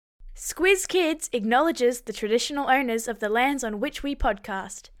Squiz Kids acknowledges the traditional owners of the lands on which we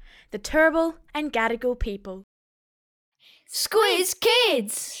podcast, the Turrbal and Gadigal people. Squiz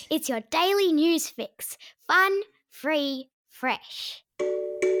Kids! It's your daily news fix. Fun, free, fresh.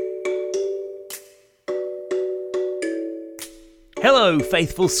 Hello,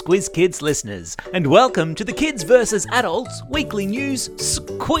 faithful Squiz Kids listeners, and welcome to the Kids vs. Adults Weekly News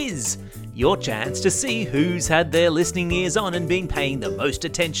Squiz. Your chance to see who's had their listening ears on and been paying the most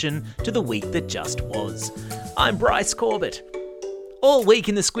attention to the week that just was. I'm Bryce Corbett. All week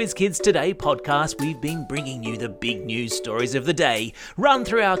in the Squiz Kids Today podcast, we've been bringing you the big news stories of the day, run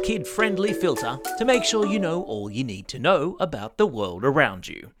through our kid-friendly filter to make sure you know all you need to know about the world around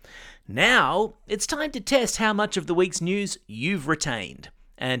you. Now, it's time to test how much of the week's news you've retained,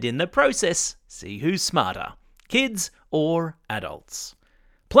 and in the process, see who's smarter, kids or adults.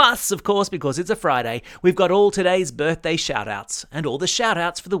 Plus, of course, because it's a Friday, we've got all today's birthday shout-outs and all the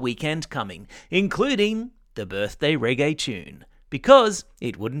shout-outs for the weekend coming, including the birthday reggae tune, because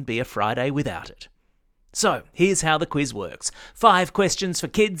it wouldn't be a Friday without it. So, here's how the quiz works. 5 questions for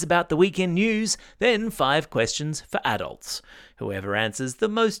kids about the weekend news, then 5 questions for adults. Whoever answers the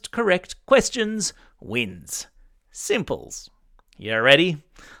most correct questions wins. Simples. You ready?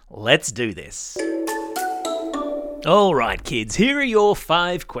 Let's do this. All right, kids, here are your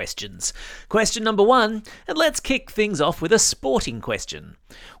 5 questions. Question number 1, and let's kick things off with a sporting question.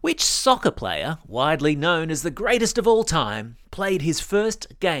 Which soccer player, widely known as the greatest of all time, played his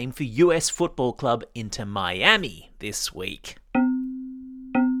first game for US Football Club Inter Miami this week?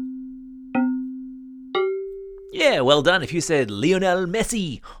 Yeah, well done if you said Lionel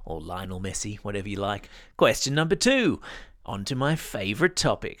Messi, or Lionel Messi, whatever you like. Question number 2. On to my favourite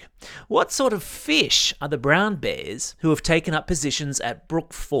topic. What sort of fish are the brown bears who have taken up positions at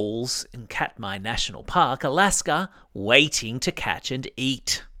Brook Falls in Katmai National Park, Alaska, waiting to catch and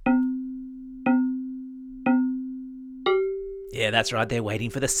eat? Yeah, that's right, they're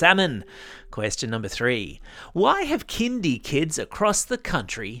waiting for the salmon. Question number 3. Why have kindy kids across the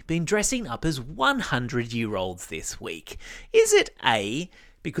country been dressing up as 100-year-olds this week? Is it A,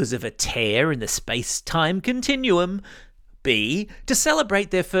 because of a tear in the space-time continuum, B, to celebrate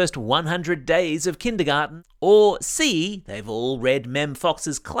their first 100 days of kindergarten, or C, they've all read Mem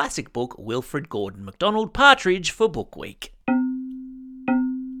Fox's classic book Wilfred Gordon MacDonald Partridge for Book Week?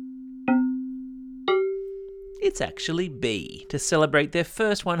 It's actually B, to celebrate their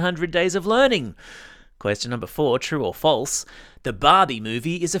first 100 days of learning. Question number 4, true or false? The Barbie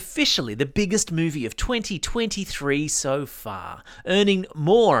movie is officially the biggest movie of 2023 so far, earning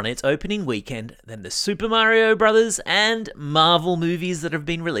more on its opening weekend than the Super Mario Bros. And Marvel movies that have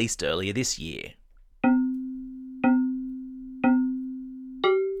been released earlier this year.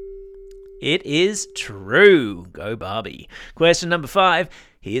 It is true. Go Barbie. Question number 5.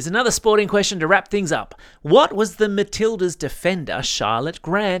 Here's another sporting question to wrap things up. What was the Matildas defender Charlotte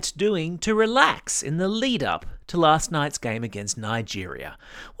Grant doing to relax in the lead-up to last night's game against Nigeria?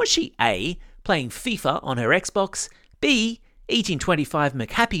 Was she A, playing FIFA on her Xbox, B, eating 25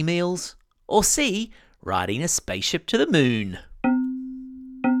 McHappy meals, or C, riding a spaceship to the moon?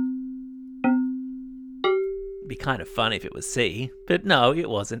 It'd be kind of fun if it was C, but no, it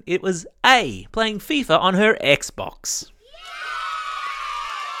wasn't. It was A, playing FIFA on her Xbox.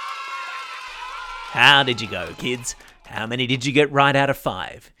 How did you go, kids? How many did you get right out of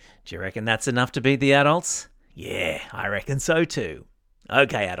 5? Do you reckon that's enough to beat the adults? Yeah, I reckon so too.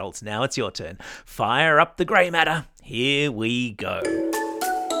 Okay, adults, now it's your turn. Fire up the grey matter. Here we go.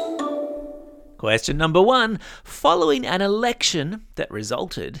 Question number 1. Following an election that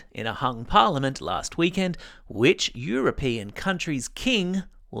resulted in a hung parliament last weekend, which European country's king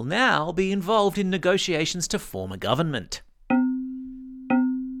will now be involved in negotiations to form a government?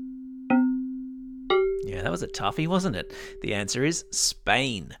 Yeah, that was a toughie, wasn't it? The answer is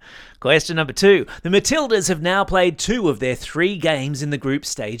Spain. Question number 2. The Matildas have now played 2 of their 3 games in the group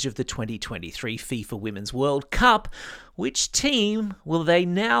stage of the 2023 FIFA Women's World Cup. Which team will they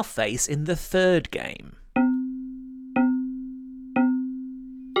now face in the 3rd game?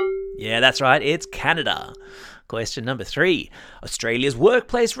 Yeah, that's right, it's Canada. Question number 3. Australia's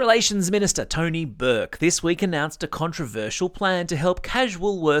Workplace Relations Minister Tony Burke this week announced a controversial plan to help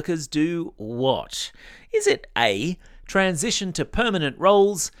casual workers do what? Is it A, transition to permanent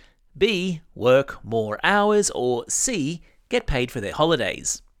roles, B, work more hours, or C, get paid for their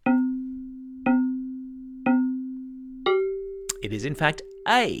holidays? It is in fact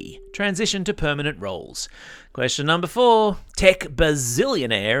A, transition to permanent roles. Question number 4. Tech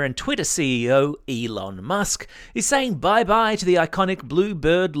bazillionaire and Twitter CEO Elon Musk is saying bye-bye to the iconic blue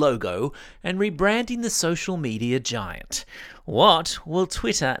bird logo and rebranding the social media giant. What will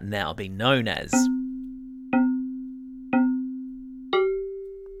Twitter now be known as?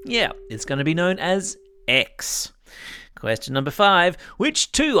 Yeah, it's going to be known as X. Question number 5.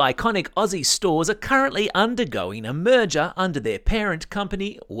 Which 2 iconic Aussie stores are currently undergoing a merger under their parent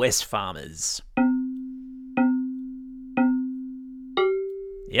company, Wesfarmers?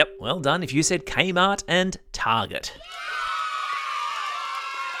 Yep, well done if you said Kmart and Target.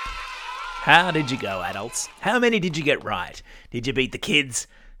 How did you go, adults? How many did you get right? Did you beat the kids?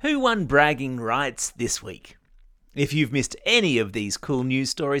 Who won bragging rights this week? If you've missed any of these cool news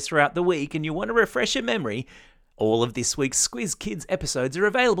stories throughout the week and you want to refresh your memory, all of this week's Squiz Kids episodes are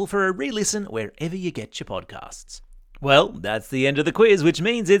available for a re-listen wherever you get your podcasts. Well, that's the end of the quiz, which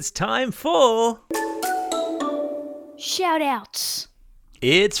means it's time for... Shout-outs.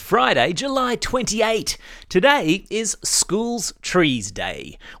 It's Friday, July 28. Today is School's Trees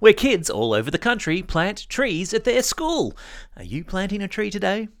Day, where kids all over the country plant trees at their school. Are you planting a tree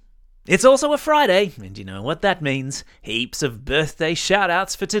today? It's also a Friday, and you know what that means. Heaps of birthday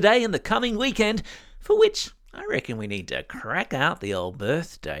shout-outs for today and the coming weekend, for which I reckon we need to crack out the old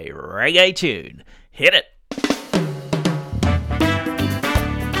birthday reggae tune. Hit it!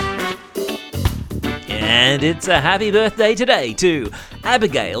 And it's a happy birthday today to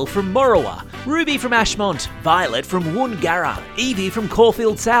Abigail from Morawa, Ruby from Ashmont, Violet from Woongarra, Evie from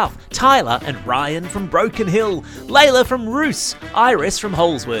Caulfield South, Tyler and Ryan from Broken Hill, Layla from Roos, Iris from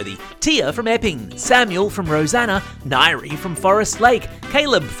Holsworthy, Tia from Epping, Samuel from Rosanna, Nairi from Forest Lake,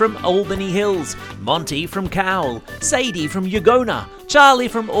 Caleb from Albany Hills, Monty from Cowell, Sadie from Yagona, Charlie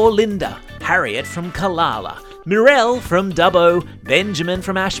from Orlinda, Harriet from Kalala, Mirelle from Dubbo, Benjamin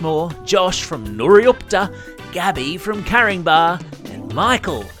from Ashmore, Josh from Nuriupta, Gabby from Caringbah, and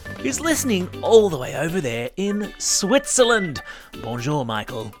Michael, who's listening all the way over there in Switzerland. Bonjour,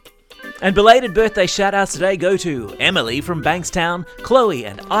 Michael. And belated birthday shout-outs today go to Emily from Bankstown, Chloe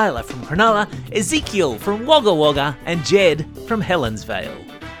and Isla from Cronulla, Ezekiel from Wagga Wagga, and Jed from Helensvale.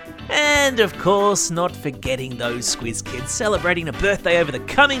 And of course, not forgetting those Squiz kids celebrating a birthday over the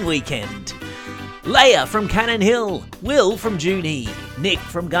coming weekend. Leia from Cannon Hill, Will from Junee, Nick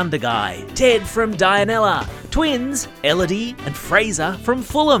from Gundagai, Ted from Dianella, twins Elodie and Fraser from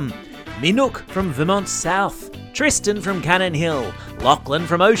Fulham, Minook from Vermont South, Tristan from Cannon Hill, Lachlan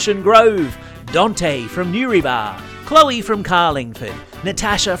from Ocean Grove, Dante from Newrybar, Chloe from Carlingford,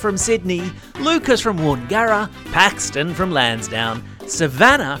 Natasha from Sydney, Lucas from Woongarra, Paxton from Lansdowne,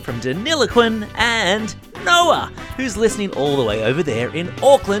 Savannah from Deniliquin, and Noah, who's listening all the way over there in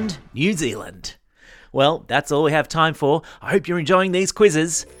Auckland, New Zealand. Well, that's all we have time for. I hope you're enjoying these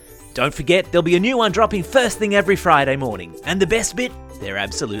quizzes. Don't forget, there'll be a new one dropping first thing every Friday morning. And the best bit, they're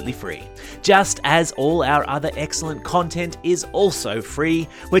absolutely free. Just as all our other excellent content is also free.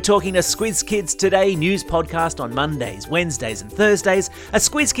 We're talking a Squiz Kids Today news podcast on Mondays, Wednesdays and Thursdays, a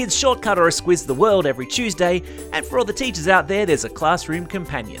Squiz Kids Shortcut or a Squiz the World every Tuesday, and for all the teachers out there, there's a Classroom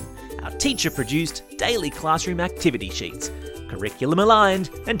Companion, our teacher-produced daily classroom activity sheets. Curriculum aligned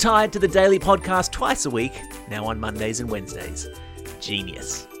and tied to the daily podcast twice a week, now on Mondays and Wednesdays.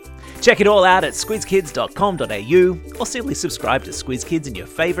 Genius. Check it all out at squizkids.com.au or simply subscribe to Squiz Kids in your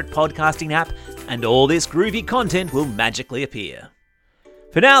favourite podcasting app and all this groovy content will magically appear.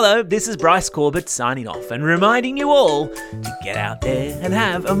 For now though, this is Bryce Corbett signing off and reminding you all to get out there and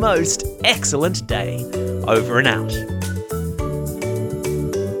have a most excellent day. Over and out.